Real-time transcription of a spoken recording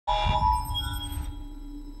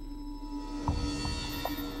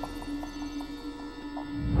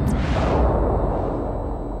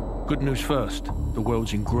Good news first, the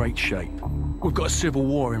world's in great shape. We've got a civil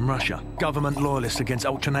war in Russia, government loyalists against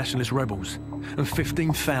ultranationalist rebels, and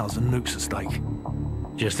 15,000 nukes at stake.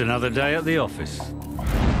 Just another day at the office.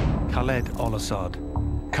 Khaled al-Assad,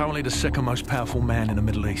 currently the second most powerful man in the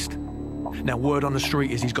Middle East. Now, word on the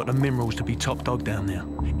street is he's got the minerals to be top dog down there.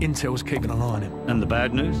 Intel's keeping an eye on him. And the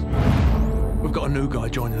bad news? We've got a new guy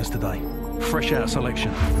joining us today. Fresh out of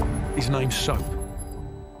selection. His name's Soap.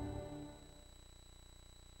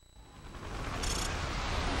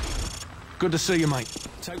 Good to see you, mate.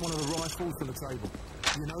 Take one of the rifles to the table.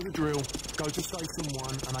 You know the drill. Go to station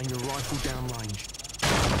 1 and aim your rifle down range.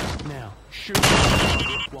 Now, shoot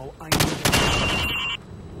while aiming down.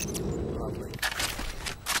 Lovely.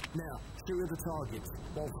 Now, shoot at the target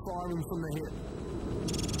while firing from the hip.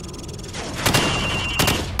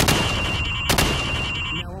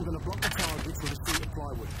 Now I'm going to block the targets with a sheet of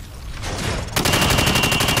plywood.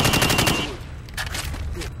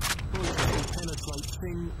 Good. Bullets will penetrate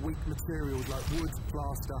thin, weak materials like wood,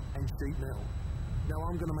 plaster, and sheet metal. Now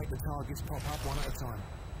I'm going to make the targets pop up one at a time.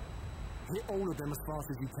 Hit all of them as fast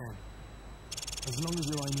as you can. As long as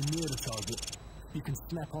you're aiming near the target, you can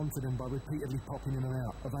snap onto them by repeatedly popping in and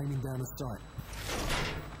out of aiming down the sight.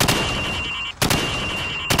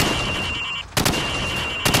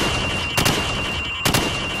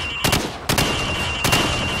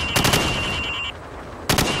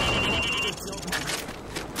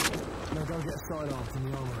 Now go get a sidearm from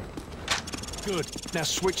the armory. Good. Now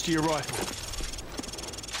switch to your rifle.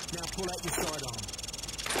 Now pull out your sidearm.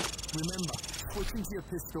 Remember, switching to your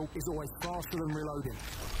pistol is always faster than reloading.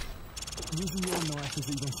 Using your knife is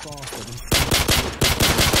even faster than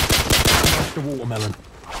smash the watermelon.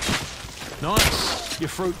 Nice! Your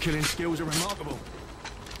fruit killing skills are remarkable.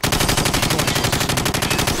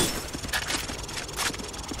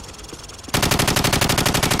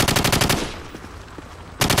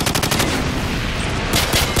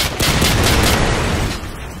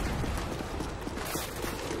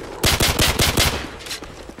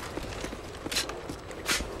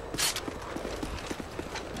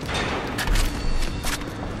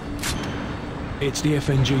 It's the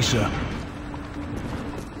FNG, sir.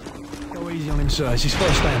 Go easy on him, sir. It's his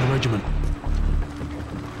first day in the regiment.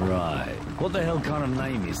 Right. What the hell kind of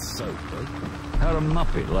name is Soap, though? How'd a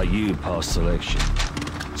muppet like you pass selection?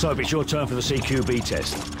 Soap, it's your turn for the CQB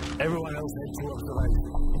test. Everyone else head to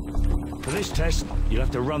observation. For this test, you'll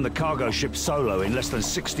have to run the cargo ship solo in less than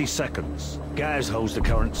 60 seconds. Gaz holds the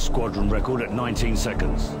current squadron record at 19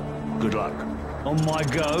 seconds. Good luck. On my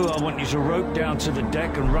go, I want you to rope down to the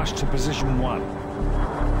deck and rush to position 1.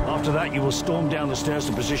 After that, you will storm down the stairs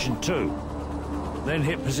to position 2. Then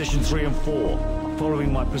hit position 3 and 4,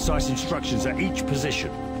 following my precise instructions at each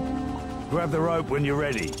position. Grab the rope when you're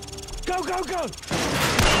ready. Go, go, go!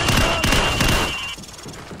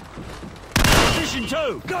 Position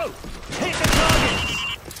 2, go! Hit the targets!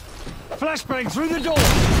 Flashbang through the door!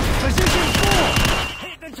 Position 4!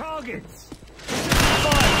 Hit the targets! Position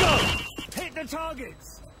 5, go! Hit the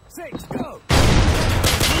targets! 6, go!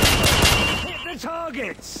 Hit the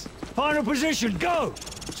targets! Final position, go!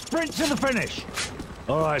 Sprint to the finish!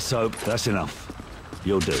 Alright, Soap, that's enough.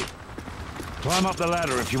 You'll do. Climb up the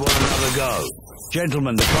ladder if you want another go.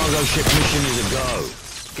 Gentlemen, the cargo ship mission is a go.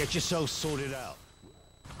 Get yourself sorted out.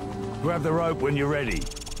 Grab the rope when you're ready.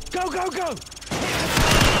 Go, go, go!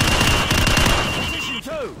 Position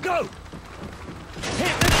 2, go!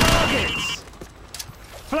 Hit the targets!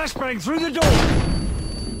 Flashbang through the door!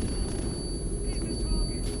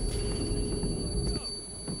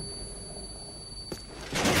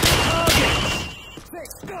 Targets!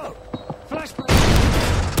 6, go! Flashbang!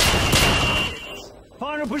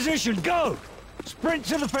 Final position, go! Sprint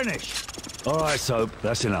to the finish! Alright, Soap,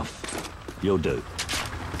 that's enough. You'll do.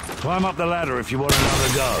 Climb up the ladder if you want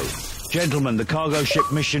another go. Gentlemen, the cargo ship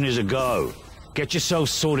mission is a go. Get yourself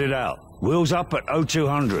sorted out. Wheels up at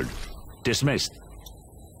 0200. Dismissed.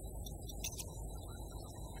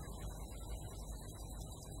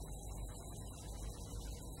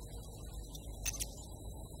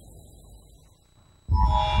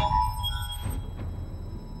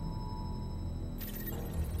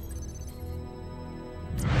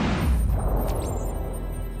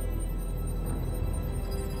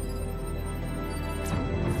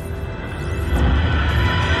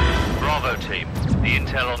 Team. The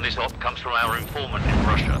intel on this op comes from our informant in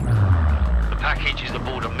Russia. The package is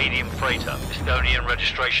aboard a medium freighter, Estonian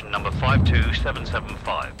registration number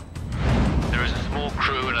 52775. There is a small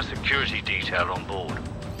crew and a security detail on board.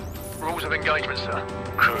 Rules of engagement, sir.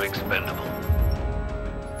 Crew expendable.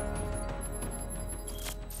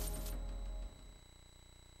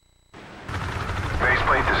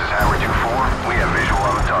 Baseplate, this is Howard 2-4. We have visual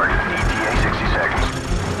on the target.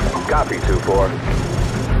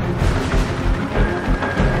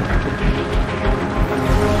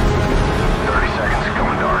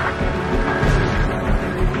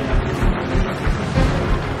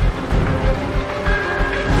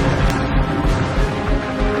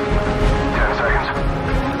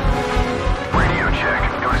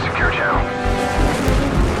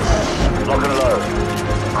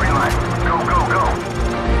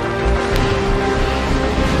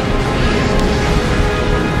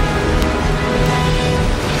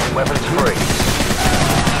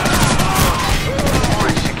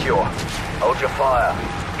 fire.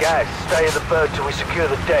 Gas, stay in the bird till we secure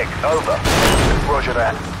the deck. Over. Roger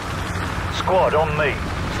that. Squad, on me.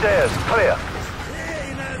 Stairs, clear.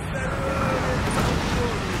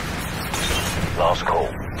 Last call.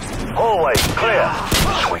 Hallway, clear.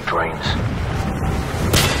 Sweet dreams.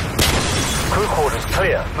 Crew quarters,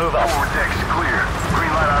 clear. Move up. Forward deck's clear. Green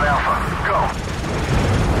light on Alpha. Go.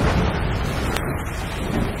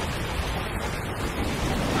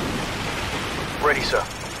 Ready, sir.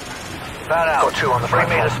 Fan out. Got 2 on the 3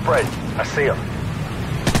 meter spread. I see them.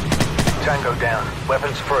 Tango down.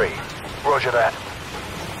 Weapons free. Roger that.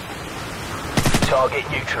 Target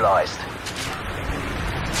neutralized.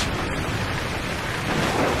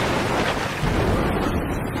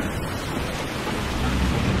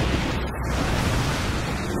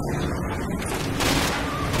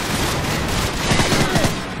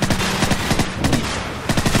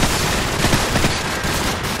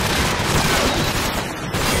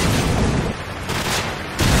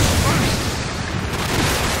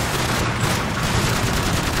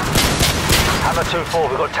 Hammer 2-4,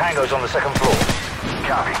 we've got tangos on the second floor.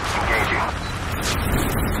 Copy. Engaging.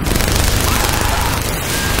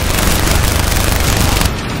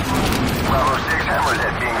 Bravo 6, Hammer's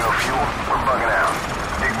at bingo fuel. We're bugging out.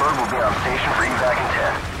 Big Bird will be on station for evac in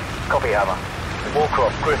 10. Copy, Hammer.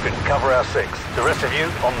 Warcroft, Griffin, cover our 6. The rest of you,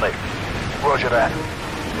 on me. Roger that.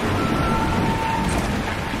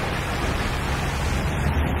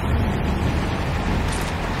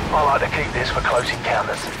 I like to keep this for close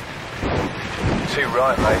encounters. 2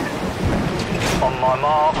 right, mate. On my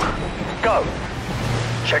mark, go.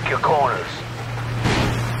 Check your corners.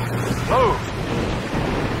 Move.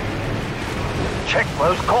 Check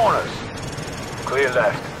those corners. Clear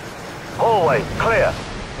left. Hallway, clear.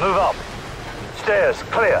 Move up. Stairs,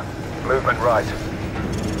 clear. Movement right.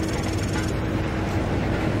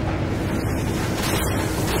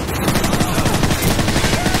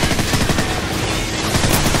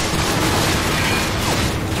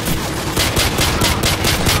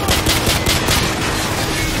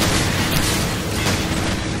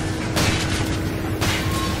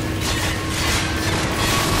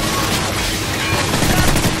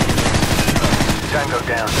 Tango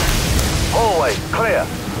down. Hallway, clear.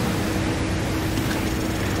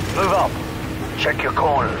 Move up. Check your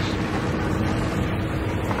corners.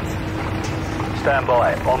 Stand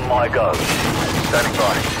by. On my go. Standing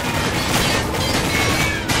by.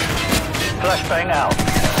 Flashbang out.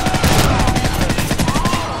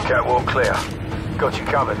 Catwalk clear. Got you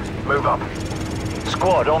covered. Move up.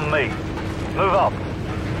 Squad, on me. Move up.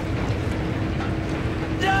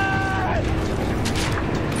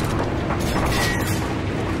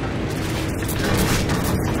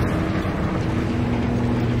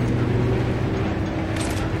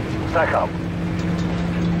 Stack up.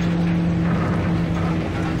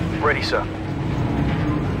 Ready, sir.